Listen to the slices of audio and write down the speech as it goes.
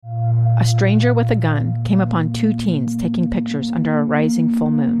a stranger with a gun came upon two teens taking pictures under a rising full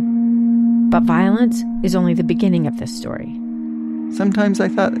moon. But violence is only the beginning of this story. Sometimes I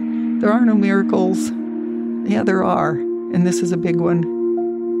thought, there are no miracles. Yeah, there are, and this is a big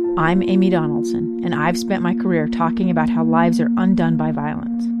one. I'm Amy Donaldson, and I've spent my career talking about how lives are undone by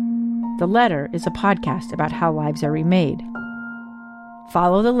violence. The Letter is a podcast about how lives are remade.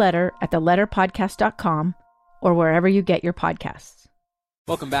 Follow The Letter at theletterpodcast.com or wherever you get your podcasts.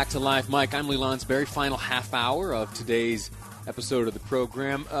 Welcome back to Live Mike. I'm Lee Lonsberry. Final half hour of today's episode of the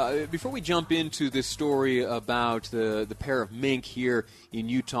program. Before we jump into this story about the pair of mink here in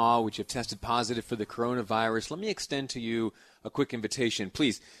Utah, which have tested positive for the coronavirus, let me extend to you a quick invitation.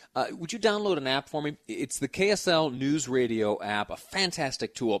 Please, would you download an app for me? It's the KSL News Radio app, a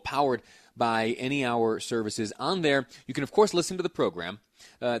fantastic tool powered by Any Hour Services. On there, you can, of course, listen to the program.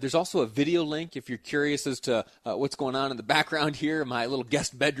 There's also a video link if you're curious as to what's going on in the background here, my little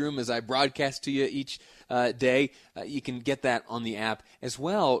guest bedroom as I broadcast to you each day. You can get that on the app as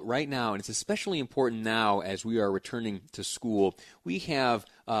well right now, and it's especially important now as we are returning to school. We have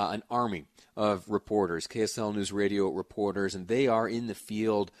an army of reporters, KSL News Radio reporters, and they are in the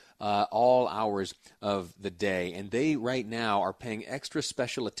field all hours of the day. And they right now are paying extra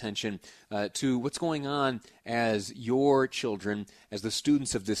special attention to what's going on as your children, as the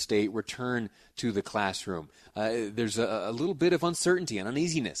students of this state, return to the classroom. There's a little bit of uncertainty and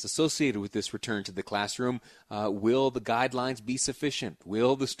uneasiness associated with this return to the classroom. Will the guidelines be sufficient?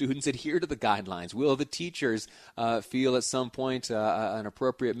 Will the students adhere to the guidelines? Will the teachers feel at some point an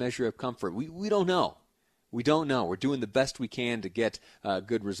appropriate measure of comfort? We don't know. We don't know. We're doing the best we can to get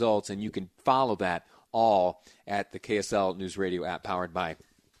good results, and you can follow that all at the KSL News Radio app powered by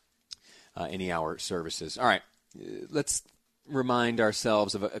Any Hour Services. All right, let's remind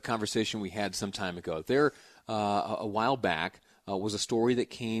ourselves of a conversation we had some time ago. There, a while back, was a story that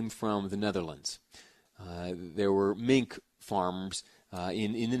came from the Netherlands. There were mink farms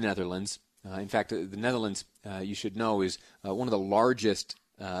in the Netherlands. In fact, the Netherlands, you should know, is one of the largest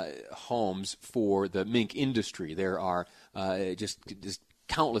homes for the mink industry. There are just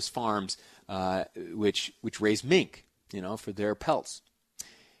countless farms which raise mink, for their pelts.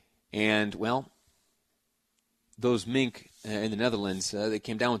 And, well, those mink in the Netherlands, they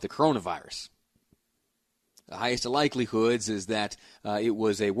came down with the coronavirus. The highest of likelihoods is that it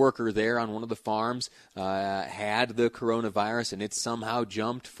was a worker there on one of the farms had the coronavirus, and it somehow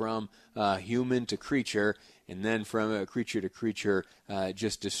jumped from human to creature, and then from creature to creature,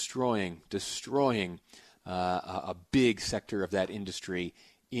 just destroying a big sector of that industry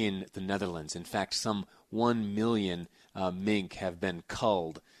in the Netherlands. In fact, some 1 million mink have been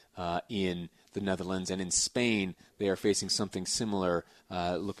culled in the Netherlands, and in Spain they are facing something similar,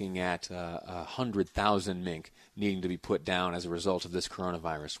 looking at 100,000 mink needing to be put down as a result of this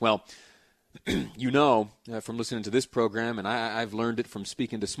coronavirus. Well, from listening to this program, and I've learned it from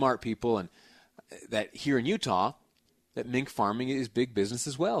speaking to smart people, and that here in Utah, that mink farming is big business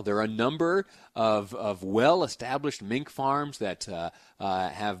as well. There are a number of well-established mink farms that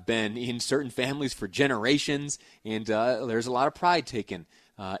have been in certain families for generations, and there's a lot of pride taken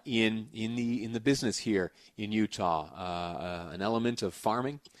in the business here in Utah. An element of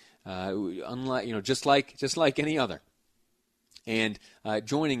farming, unlike just like any other. And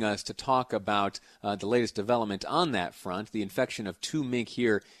joining us to talk about the latest development on that front, the infection of 2 mink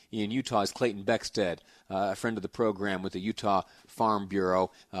here in Utah, is Clayton Beckstead, a friend of the program with the Utah Farm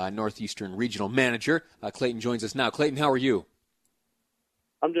Bureau, Northeastern Regional Manager. Clayton joins us now. Clayton, how are you?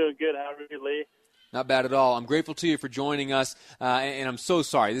 I'm doing good. How are you, Lee? Not bad at all. I'm grateful to you for joining us, and I'm so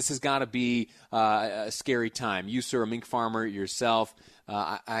sorry. This has got to be a scary time. You, sir, a mink farmer yourself.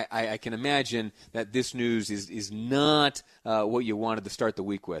 I can imagine that this news is not what you wanted to start the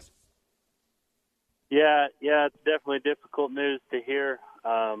week with. Yeah, it's definitely difficult news to hear.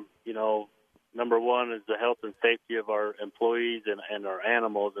 Number one is the health and safety of our employees and our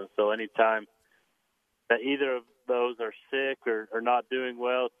animals, and so anytime that either of those are sick or not doing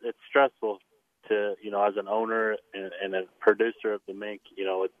well, it's stressful to, as an owner and a producer of the mink. We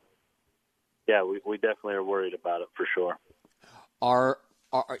definitely are worried about it for sure.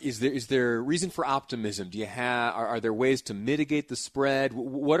 Is there reason for optimism? Are there ways to mitigate the spread?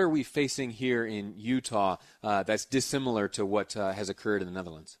 What are we facing here in Utah that's dissimilar to what has occurred in the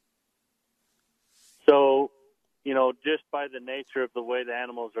Netherlands? So, just by the nature of the way the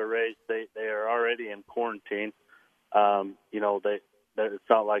animals are raised, they are already in quarantine. It's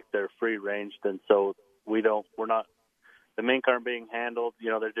not like they're free ranged, and so the mink aren't being handled.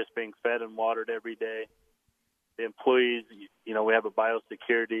 They're just being fed and watered every day. The employees, we have a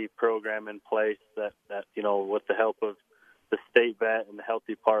biosecurity program in place that with the help of the state vet and the health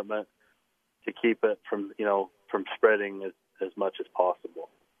department, keep it from spreading as much as possible.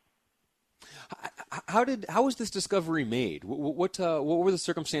 How was this discovery made? What were the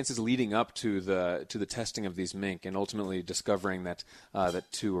circumstances leading up to the testing of these mink and ultimately discovering that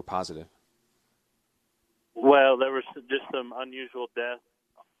 2 were positive? Well, there was just some unusual deaths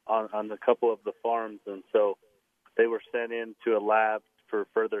on a couple of the farms, and so they were sent into a lab for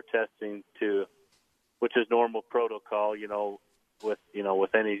further testing, which is normal protocol, with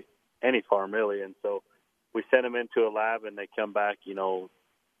any farm really. And so we sent them into a lab, and they come back,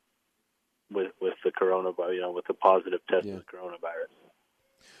 with the coronavirus, with the positive test of the coronavirus.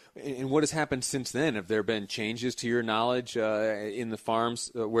 And what has happened since then? Have there been changes, to your knowledge, in the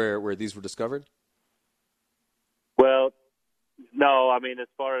farms where these were discovered? Well, no. I mean, as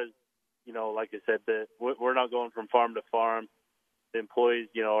far as, like I said, we're not going from farm to farm. The employees,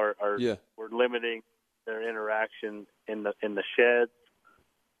 we're limiting their interaction in the sheds.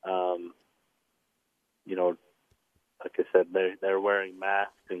 Like I said, they're wearing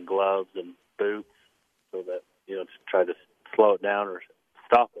masks and gloves and boots so that, to try to slow it down or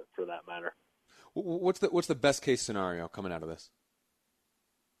stop it, for that matter. What's the best case scenario coming out of this?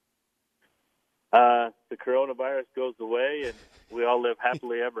 The coronavirus goes away and we all live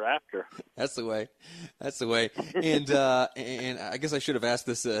happily ever after. That's the way. And I guess I should have asked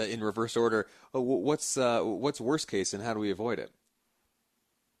this in reverse order. What's worst case and how do we avoid it?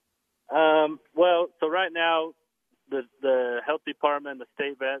 Well, so right now, the health department, the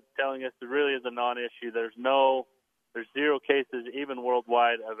state vet, telling us it really is a non-issue. There's 0 cases, even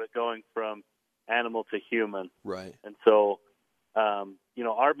worldwide, of it going from animal to human. Right. And so,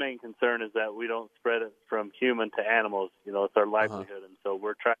 our main concern is that we don't spread it from human to animals. It's our livelihood, and so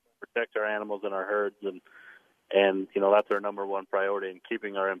we're trying to protect our animals and our herds, and that's our number one priority, in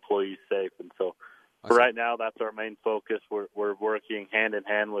keeping our employees safe. And so, for right now, that's our main focus. We're working hand in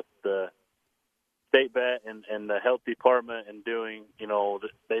hand with the state vet and the health department, and doing,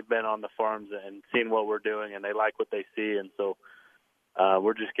 they've been on the farms and seen what we're doing, and they like what they see. And so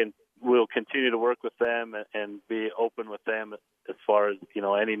we'll continue to work with them and be open with them as far as,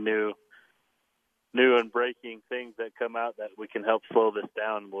 any new and breaking things that come out that we can help slow this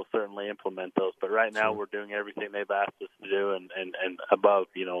down. We'll certainly implement those. But right now we're doing everything they've asked us to do, and above,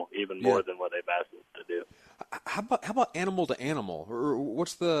 even more than what they've asked us to do. How about animal to animal? Or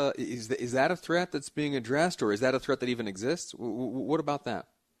is that a threat that's being addressed, or is that a threat that even exists? What about that?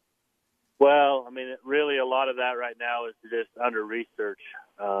 Well, I mean, really a lot of that right now is just under research.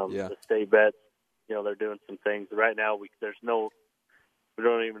 The state vets, they're doing some things right now. We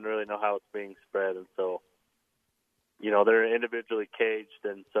don't even really know how it's being spread, and so, they're individually caged,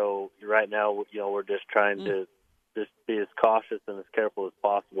 and so right now, we're just trying to just be as cautious and as careful as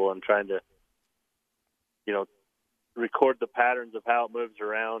possible, and trying to, record the patterns of how it moves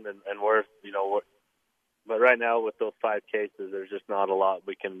around and where, but right now with those 5 cases, there's just not a lot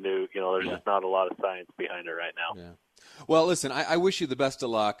we can do. There's just not a lot of science behind it right now. Yeah. Well, listen, I wish you the best of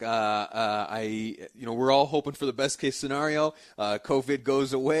luck. We're all hoping for the best case scenario. COVID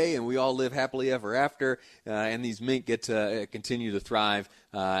goes away and we all live happily ever after, and these mink get to continue to thrive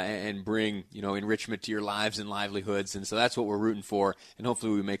and bring, enrichment to your lives and livelihoods. And so that's what we're rooting for, and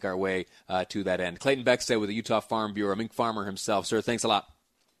hopefully we make our way to that end. Clayton Beckstead with the Utah Farm Bureau, a mink farmer himself. Sir, thanks a lot.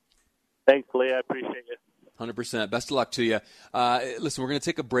 Thanks, Lee. I appreciate it. 100%. Best of luck to you. Listen, we're going to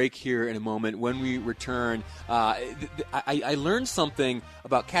take a break here in a moment. When we return, I learned something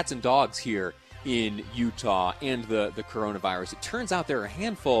about cats and dogs here in Utah and the coronavirus. It turns out there are a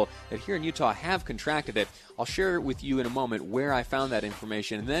handful that here in Utah have contracted it. I'll share with you in a moment where I found that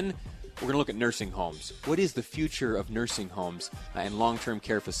information. And then we're going to look at nursing homes. What is the future of nursing homes and long-term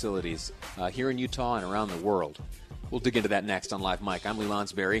care facilities here in Utah and around the world? We'll dig into that next on Live Mike. I'm Lee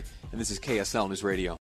Lonsberry, and this is KSL News Radio.